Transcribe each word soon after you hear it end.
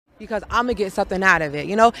because I'm going to get something out of it.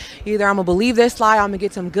 You know, either I'm going to believe this lie, I'm going to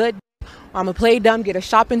get some good, or I'm going to play dumb, get a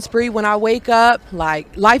shopping spree when I wake up.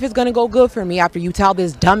 Like, life is going to go good for me after you tell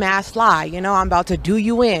this dumbass lie. You know, I'm about to do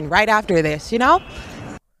you in right after this, you know?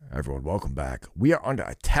 Everyone, welcome back. We are under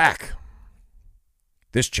attack.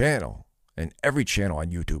 This channel, and every channel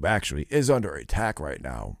on YouTube actually, is under attack right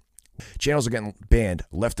now. Channels are getting banned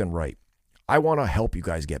left and right. I want to help you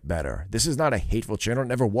guys get better. This is not a hateful channel. It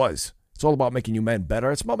never was. It's all about making you men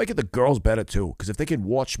better. It's about making the girls better too. Because if they can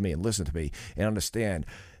watch me and listen to me and understand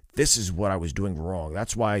this is what I was doing wrong.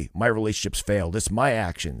 That's why my relationships failed. It's my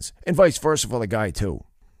actions. And vice versa for the guy too.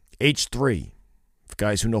 H3. For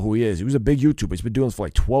guys who know who he is. He was a big YouTuber. He's been doing this for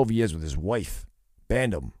like 12 years with his wife.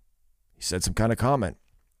 Banned him. He said some kind of comment.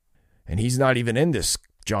 And he's not even in this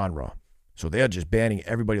genre. So they are just banning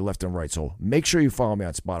everybody left and right. So make sure you follow me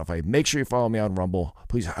on Spotify. Make sure you follow me on Rumble.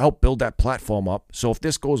 Please help build that platform up. So if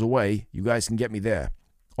this goes away, you guys can get me there.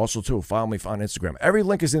 Also, too, follow me on Instagram. Every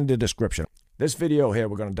link is in the description. This video here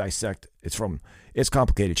we're going to dissect. It's from It's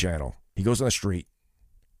Complicated channel. He goes on the street.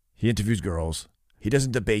 He interviews girls. He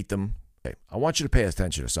doesn't debate them. Okay, I want you to pay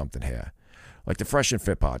attention to something here. Like the Fresh and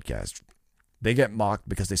Fit podcast. They get mocked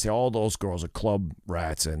because they say all those girls are club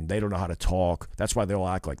rats and they don't know how to talk. That's why they all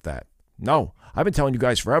act like that. No, I've been telling you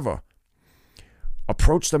guys forever.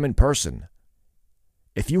 Approach them in person.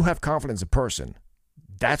 If you have confidence in person,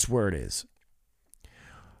 that's where it is.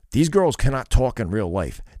 These girls cannot talk in real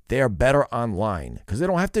life. They are better online because they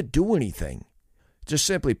don't have to do anything. Just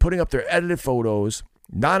simply putting up their edited photos,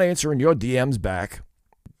 not answering your DMs back,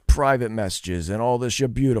 private messages, and all this, you're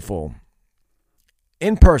beautiful.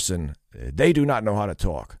 In person, they do not know how to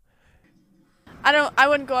talk. I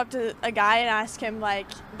wouldn't go up to a guy and ask him like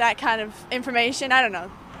that kind of information. I don't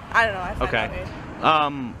know. I find that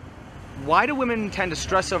weird. Why do women tend to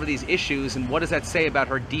stress over these issues, and what does that say about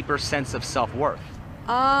her deeper sense of self-worth?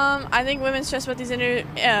 I think women stress about these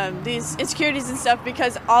insecurities and stuff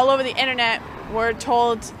because all over the internet we're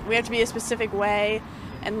told we have to be a specific way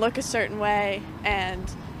and look a certain way, and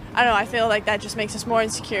I don't know, I feel like that just makes us more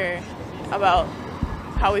insecure about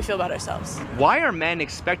how we feel about ourselves. Why are men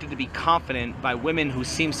expected to be confident by women who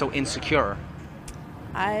seem so insecure?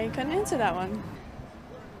 I couldn't answer that one.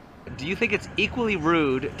 Do you think it's equally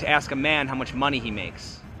rude to ask a man how much money he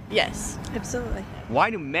makes? Yes, absolutely.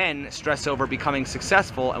 Why do men stress over becoming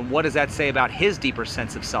successful, and what does that say about his deeper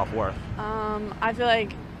sense of self-worth? I feel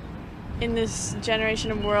like in this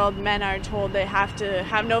generation of world, men are told they have to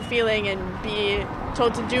have no feeling and be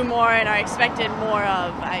told to do more and are expected more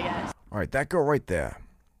of, I guess. All right, that girl right there.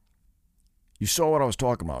 You saw what I was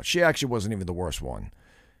talking about. She actually wasn't even the worst one.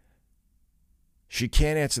 She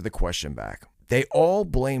can't answer the question back. They all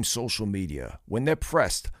blame social media when they're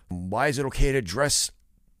pressed. Why is it okay to dress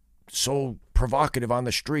so provocative on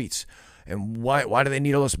the streets? And why do they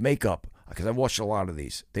need all this makeup? Because I've watched a lot of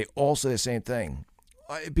these. They all say the same thing.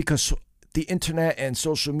 Because the internet and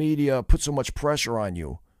social media put so much pressure on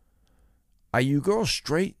you. Are you girls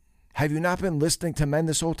straight? Have you not been listening to men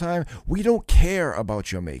this whole time? We don't care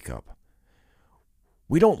about your makeup.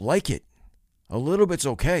 We don't like it. A little bit's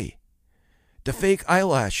okay. The fake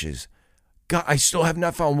eyelashes. God, I still have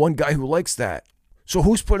not found one guy who likes that. So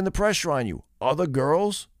who's putting the pressure on you? Other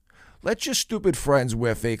girls? Let your stupid friends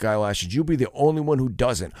wear fake eyelashes. You'll be the only one who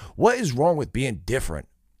doesn't. What is wrong with being different?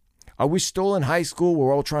 Are we still in high school?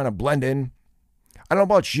 We're all trying to blend in. I don't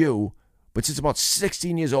know about you, but since about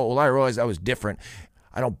 16 years old, I realized I was different.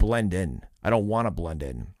 I don't blend in. I don't want to blend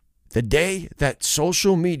in. The day that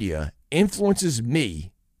social media influences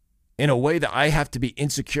me in a way that I have to be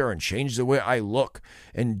insecure and change the way I look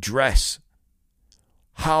and dress,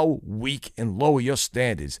 how weak and low are your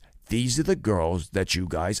standards? These are the girls that you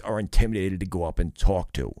guys are intimidated to go up and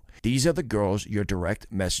talk to. These are the girls you're direct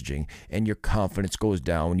messaging and your confidence goes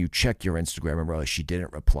down when you check your Instagram and realize she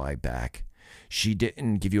didn't reply back. She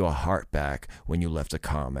didn't give you a heart back when you left a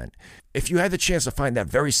comment. If you had the chance to find that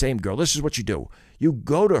very same girl, this is what you do. You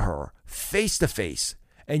go to her face to face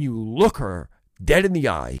and you look her dead in the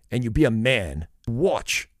eye and you be a man.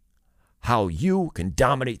 Watch how you can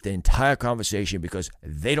dominate the entire conversation because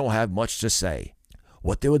they don't have much to say.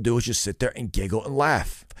 What they will do is just sit there and giggle and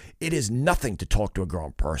laugh. It is nothing to talk to a girl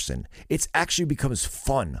in person. It actually becomes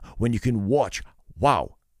fun when you can watch,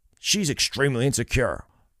 wow, she's extremely insecure.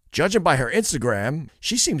 Judging by her Instagram,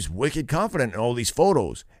 she seems wicked confident in all these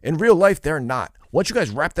photos. In real life, they're not. Once you guys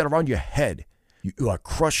wrap that around your head, you are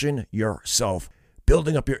crushing yourself,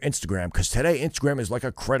 building up your Instagram, because today Instagram is like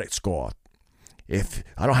a credit score. If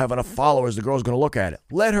I don't have enough followers, the girl's going to look at it.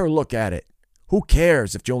 Let her look at it. Who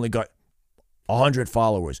cares if you only got 100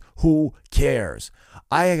 followers? Who cares?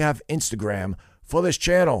 I have Instagram for this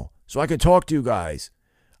channel so I can talk to you guys.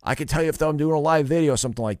 I could tell you if I'm doing a live video or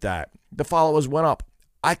something like that. The followers went up.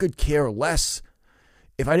 I could care less.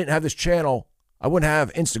 If I didn't have this channel, I wouldn't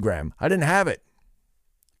have Instagram. I didn't have it.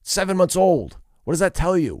 7 months old. What does that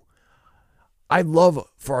tell you? I'd love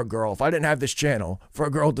for a girl, if I didn't have this channel, for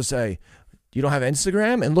a girl to say, you don't have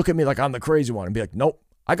Instagram? And look at me like I'm the crazy one and be like, nope,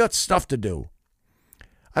 I got stuff to do.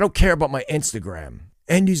 I don't care about my Instagram.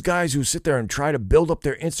 And these guys who sit there and try to build up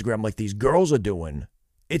their Instagram like these girls are doing,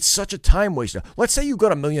 it's such a time waster. Let's say you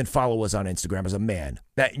got 1 million followers on Instagram as a man.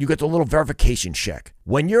 That you get the little verification check.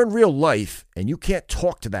 When you're in real life and you can't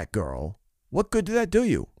talk to that girl, what good did that do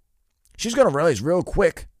you? She's going to realize real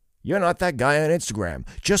quick, you're not that guy on Instagram.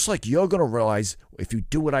 Just like you're going to realize, if you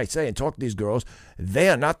do what I say and talk to these girls, they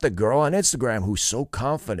are not the girl on Instagram who's so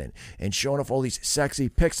confident and showing off all these sexy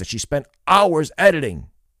pics that she spent hours editing.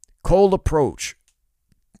 Cold approach.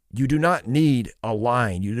 You do not need a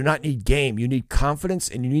line. You do not need game. You need confidence,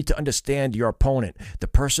 and you need to understand your opponent. The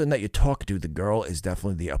person that you're talking to, the girl, is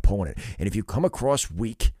definitely the opponent. And if you come across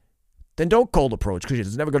weak, then don't cold approach, because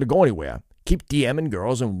it's never going to go anywhere. Keep DMing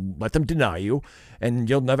girls and let them deny you, and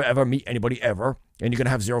you'll never ever meet anybody ever, and you're going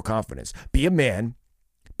to have zero confidence. Be a man,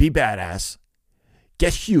 be badass,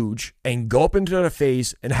 get huge, and go up into their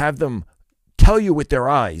face and have them tell you with their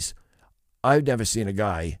eyes, I've never seen a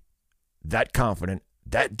guy that confident,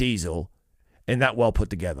 that diesel, and that well put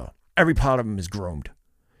together. Every part of him is groomed.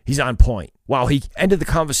 He's on point. Wow, he ended the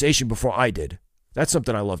conversation before I did. That's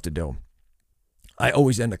something I love to do. I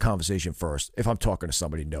always end the conversation first if I'm talking to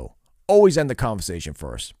somebody new. Always end the conversation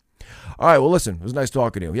first. All right, well, listen, it was nice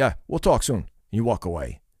talking to you. Yeah, we'll talk soon. You walk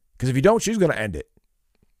away. Because if you don't, she's going to end it.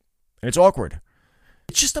 And it's awkward.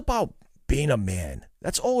 It's just about being a man.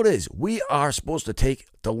 That's all it is. We are supposed to take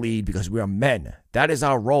the lead because we are men. That is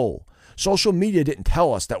our role. Social media didn't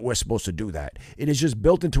tell us that we're supposed to do that. It is just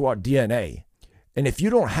built into our DNA. And if you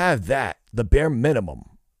don't have that, the bare minimum,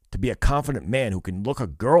 to be a confident man who can look a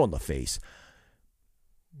girl in the face,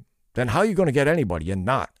 then how are you going to get anybody? You're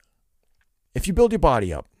not. If you build your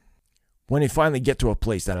body up, when you finally get to a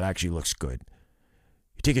place that it actually looks good,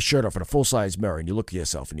 you take your shirt off in a full-size mirror and you look at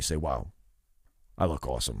yourself and you say, wow, I look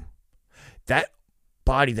awesome. That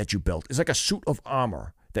body that you built is like a suit of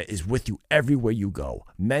armor that is with you everywhere you go.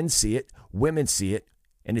 Men see it, women see it,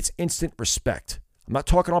 and it's instant respect. I'm not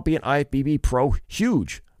talking about being IFBB pro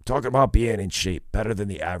huge. I'm talking about being in shape, better than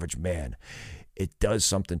the average man. It does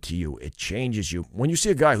something to you. It changes you. When you see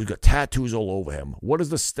a guy who's got tattoos all over him, what is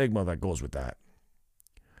the stigma that goes with that?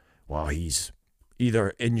 Well, he's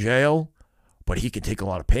either in jail, but he can take a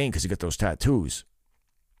lot of pain because he got those tattoos.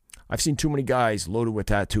 I've seen too many guys loaded with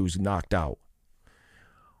tattoos knocked out.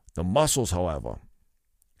 The muscles, however,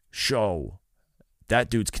 show that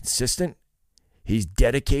dude's consistent, he's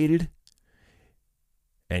dedicated,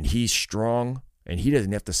 and he's strong, and he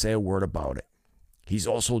doesn't have to say a word about it. He's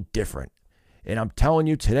also different. And I'm telling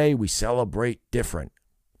you, today we celebrate different.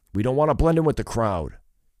 We don't want to blend in with the crowd.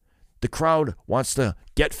 The crowd wants to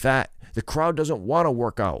get fat. The crowd doesn't want to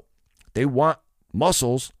work out. They want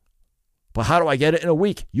muscles, but how do I get it in a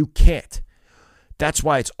week? You can't. That's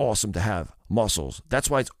why it's awesome to have muscles. That's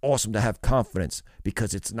why it's awesome to have confidence,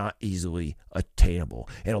 because it's not easily attainable.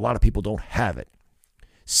 And a lot of people don't have it.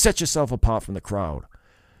 Set yourself apart from the crowd.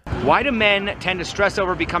 Why do men tend to stress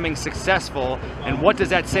over becoming successful, and what does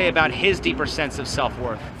that say about his deeper sense of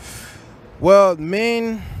self-worth? Well,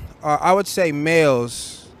 men, I would say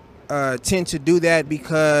males, tend to do that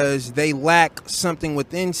because they lack something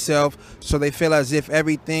within self, so they feel as if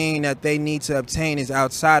everything that they need to obtain is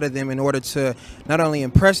outside of them in order to not only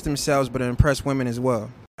impress themselves, but impress women as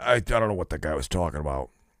well. I don't know what that guy was talking about.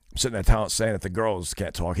 I'm sitting there saying that the girls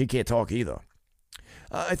can't talk. He can't talk either.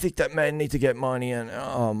 I think that men need to get money and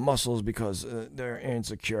muscles because they're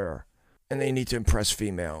insecure and they need to impress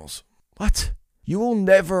females. What? You will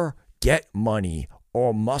never get money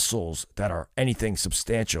or muscles that are anything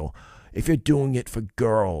substantial if you're doing it for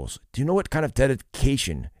girls. Do you know what kind of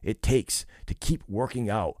dedication it takes to keep working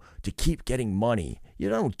out, to keep getting money? You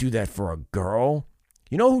don't do that for a girl.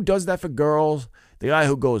 You know who does that for girls? The guy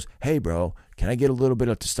who goes, hey, bro, can I get a little bit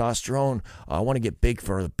of testosterone? I want to get big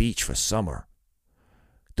for the beach for summer.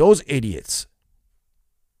 Those idiots,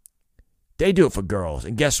 they do it for girls.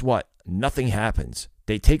 And guess what? Nothing happens.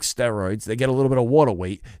 They take steroids, they get a little bit of water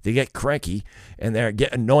weight, they get cranky, and they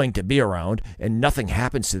get annoying to be around, and nothing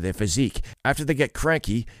happens to their physique. After they get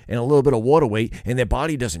cranky and a little bit of water weight and their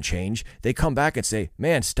body doesn't change, they come back and say,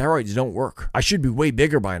 man, steroids don't work. I should be way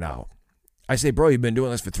bigger by now. I say, bro, you've been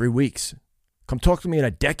doing this for 3 weeks. Come talk to me in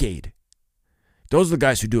a decade. Those are the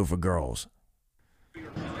guys who do it for girls.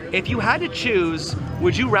 If you had to choose,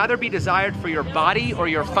 would you rather be desired for your body or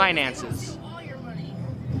your finances?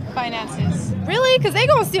 Finances. Really? Because they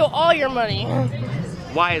gonna steal all your money.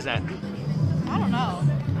 Why is that? I don't know.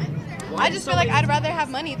 I just feel like I'd rather have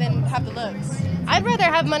money than have the looks. I'd rather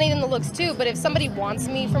have money than the looks too, but if somebody wants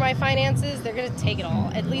me for my finances, they're gonna take it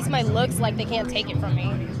all. At least my looks, like, they can't take it from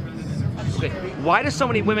me. Okay. Why do so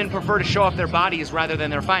many women prefer to show off their bodies rather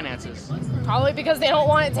than their finances? Probably because they don't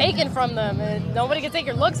want it taken from them, and nobody can take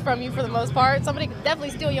your looks from you for the most part. Somebody could definitely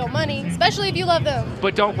steal your money, especially if you love them.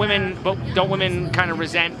 But don't women kind of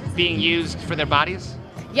resent being used for their bodies?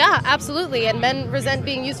 Yeah, absolutely, and men resent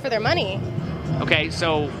being used for their money. Okay,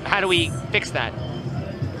 so how do we fix that?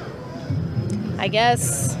 I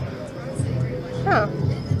guess.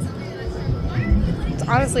 It's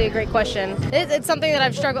honestly a great question. It's something that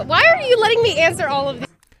I've struggled. Why are you letting me answer all of these?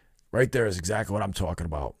 Right there is exactly what I'm talking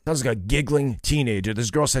about. Sounds like a giggling teenager. This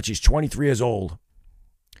girl said she's 23 years old.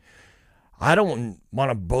 I don't want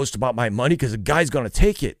to boast about my money because the guy's going to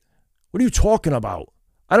take it. What are you talking about?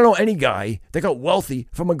 I don't know any guy that got wealthy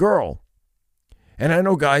from a girl. And I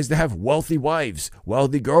know guys that have wealthy wives,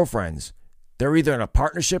 wealthy girlfriends. They're either in a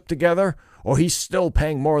partnership together or he's still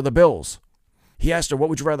paying more of the bills. He asked her, what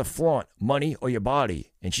would you rather flaunt, money or your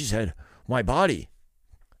body? And she said, my body.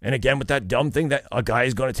 And again, with that dumb thing that a guy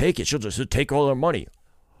is going to take it. She'll just take all her money.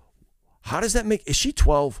 How does that make... Is she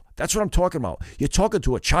 12? That's what I'm talking about. You're talking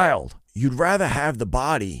to a child. You'd rather have the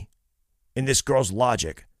body in this girl's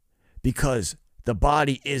logic because the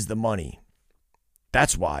body is the money.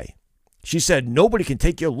 That's why. She said, nobody can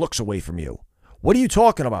take your looks away from you. What are you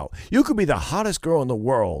talking about? You could be the hottest girl in the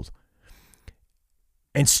world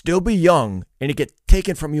and still be young and it get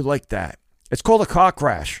taken from you like that. It's called a car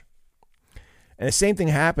crash. And the same thing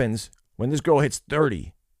happens when this girl hits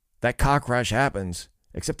 30. That car crash happens,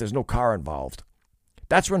 except there's no car involved.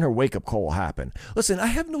 That's when her wake-up call will happen. Listen, I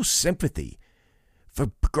have no sympathy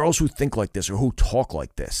for girls who think like this or who talk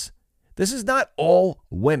like this. This is not all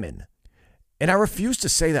women. And I refuse to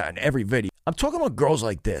say that in every video. I'm talking about girls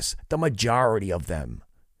like this, the majority of them.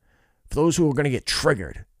 For those who are going to get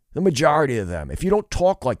triggered, the majority of them. If you don't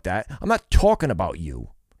talk like that, I'm not talking about you.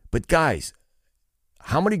 But guys,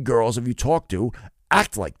 how many girls have you talked to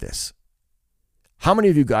act like this? How many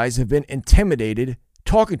of you guys have been intimidated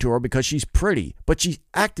talking to her because she's pretty, but she's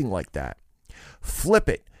acting like that? Flip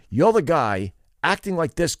it. You're the guy acting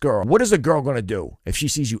like this girl. What is a girl going to do if she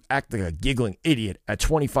sees you act like a giggling idiot at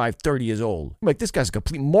 25, 30 years old? I'm like, this guy's a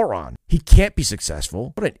complete moron. He can't be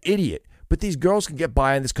successful. What an idiot. But these girls can get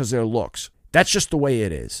by on this because of their looks. That's just the way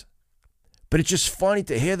it is. But it's just funny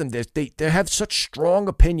to hear them. They have such strong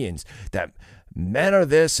opinions that men are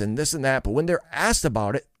this and that, but when they're asked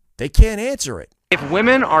about it, they can't answer it. If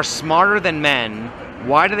women are smarter than men,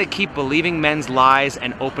 why do they keep believing men's lies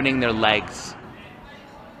and opening their legs?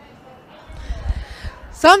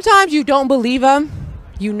 Sometimes you don't believe him.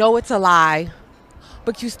 You know it's a lie,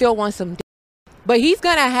 but you still want some But he's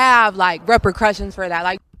going to have, like, repercussions for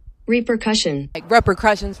that. Repercussion.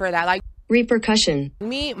 Repercussion.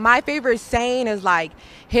 My favorite saying is, like,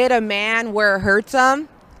 hit a man where it hurts him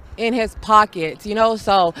in his pockets, you know?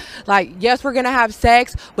 So, like, yes, we're gonna have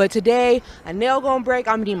sex, but today a nail gonna break.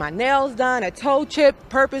 I'm gonna need my nails done, a toe chip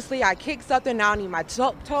purposely. I kicked something, now I need my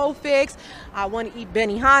toe fixed. I want to eat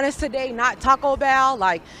Benihanas today, not Taco Bell,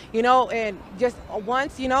 like, you know, and just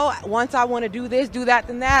once I want to do this, do that,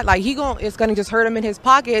 then that, like, it's gonna just hurt him in his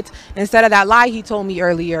pockets instead of that lie he told me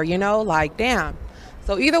earlier, you know, like, damn.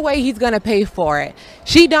 So either way, he's going to pay for it.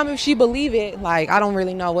 She dumb if she believe it. Like, I don't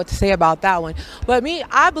really know what to say about that one. But me,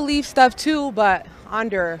 I believe stuff too, but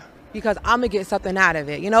because I'm going to get something out of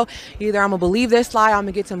it. You know, either I'm going to believe this lie, I'm going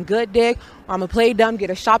to get some good dick, or I'm going to play dumb, get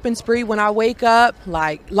a shopping spree when I wake up.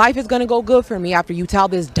 Like, life is going to go good for me after you tell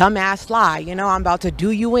this dumbass lie. You know, I'm about to do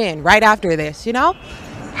you in right after this, you know?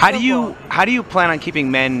 How do you plan on keeping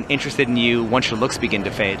men interested in you once your looks begin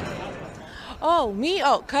to fade?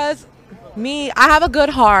 Because I have a good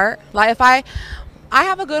heart. Like, if I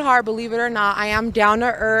have a good heart, believe it or not. I am down to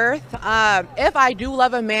earth. If I do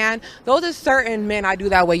love a man, those are certain men I do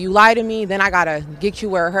that way. You lie to me, then I gotta get you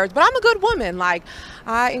where it hurts. But I'm a good woman. Like,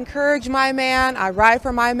 I encourage my man. I ride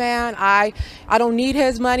for my man. I don't need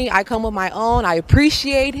his money. I come with my own. I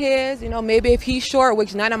appreciate his. You know, maybe if he's short,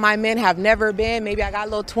 which none of my men have never been, maybe I got a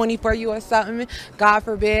little 20 for you or something. God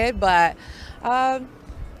forbid. But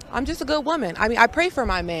I'm just a good woman. I mean, I pray for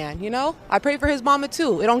my man, you know? I pray for his mama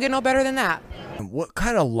too. It don't get no better than that. What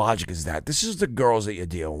kind of logic is that? This is the girls that you're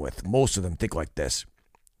dealing with. Most of them think like this.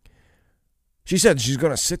 She said she's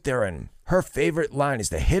going to sit there and her favorite line is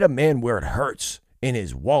to hit a man where it hurts in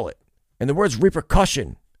his wallet. And the word's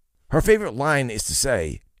repercussion. Her favorite line is to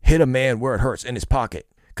say, hit a man where it hurts in his pocket.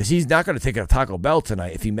 Because he's not going to take it to Taco Bell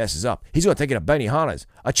tonight if he messes up. He's going to take it to Benihana's.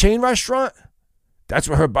 A chain restaurant? That's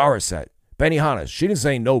what her bar is set. Benihana's. She didn't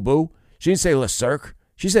say Nobu. She didn't say Le Cirque.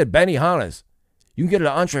 She said Benihana's. You can get an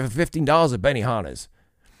entree for $15 at Benihana's.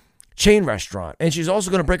 Chain restaurant. And she's also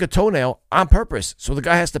going to break a toenail on purpose, so the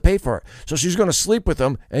guy has to pay for it. So she's going to sleep with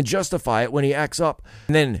him and justify it when he acts up.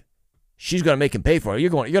 And then she's going to make him pay for it. You're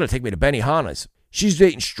going to take me to Benihana's. She's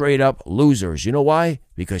dating straight up losers. You know why?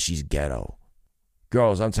 Because she's ghetto.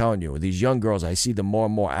 Girls, I'm telling you, these young girls, I see them more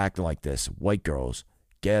and more acting like this. White girls,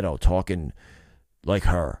 ghetto, talking like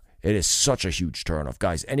her. It is such a huge turnoff.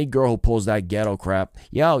 Guys, any girl who pulls that ghetto crap,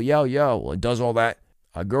 yo, and does all that,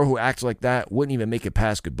 a girl who acts like that wouldn't even make it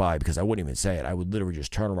past goodbye, because I wouldn't even say it. I would literally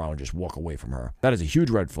just turn around and just walk away from her. That is a huge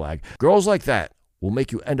red flag. Girls like that will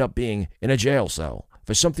make you end up being in a jail cell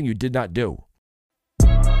for something you did not do.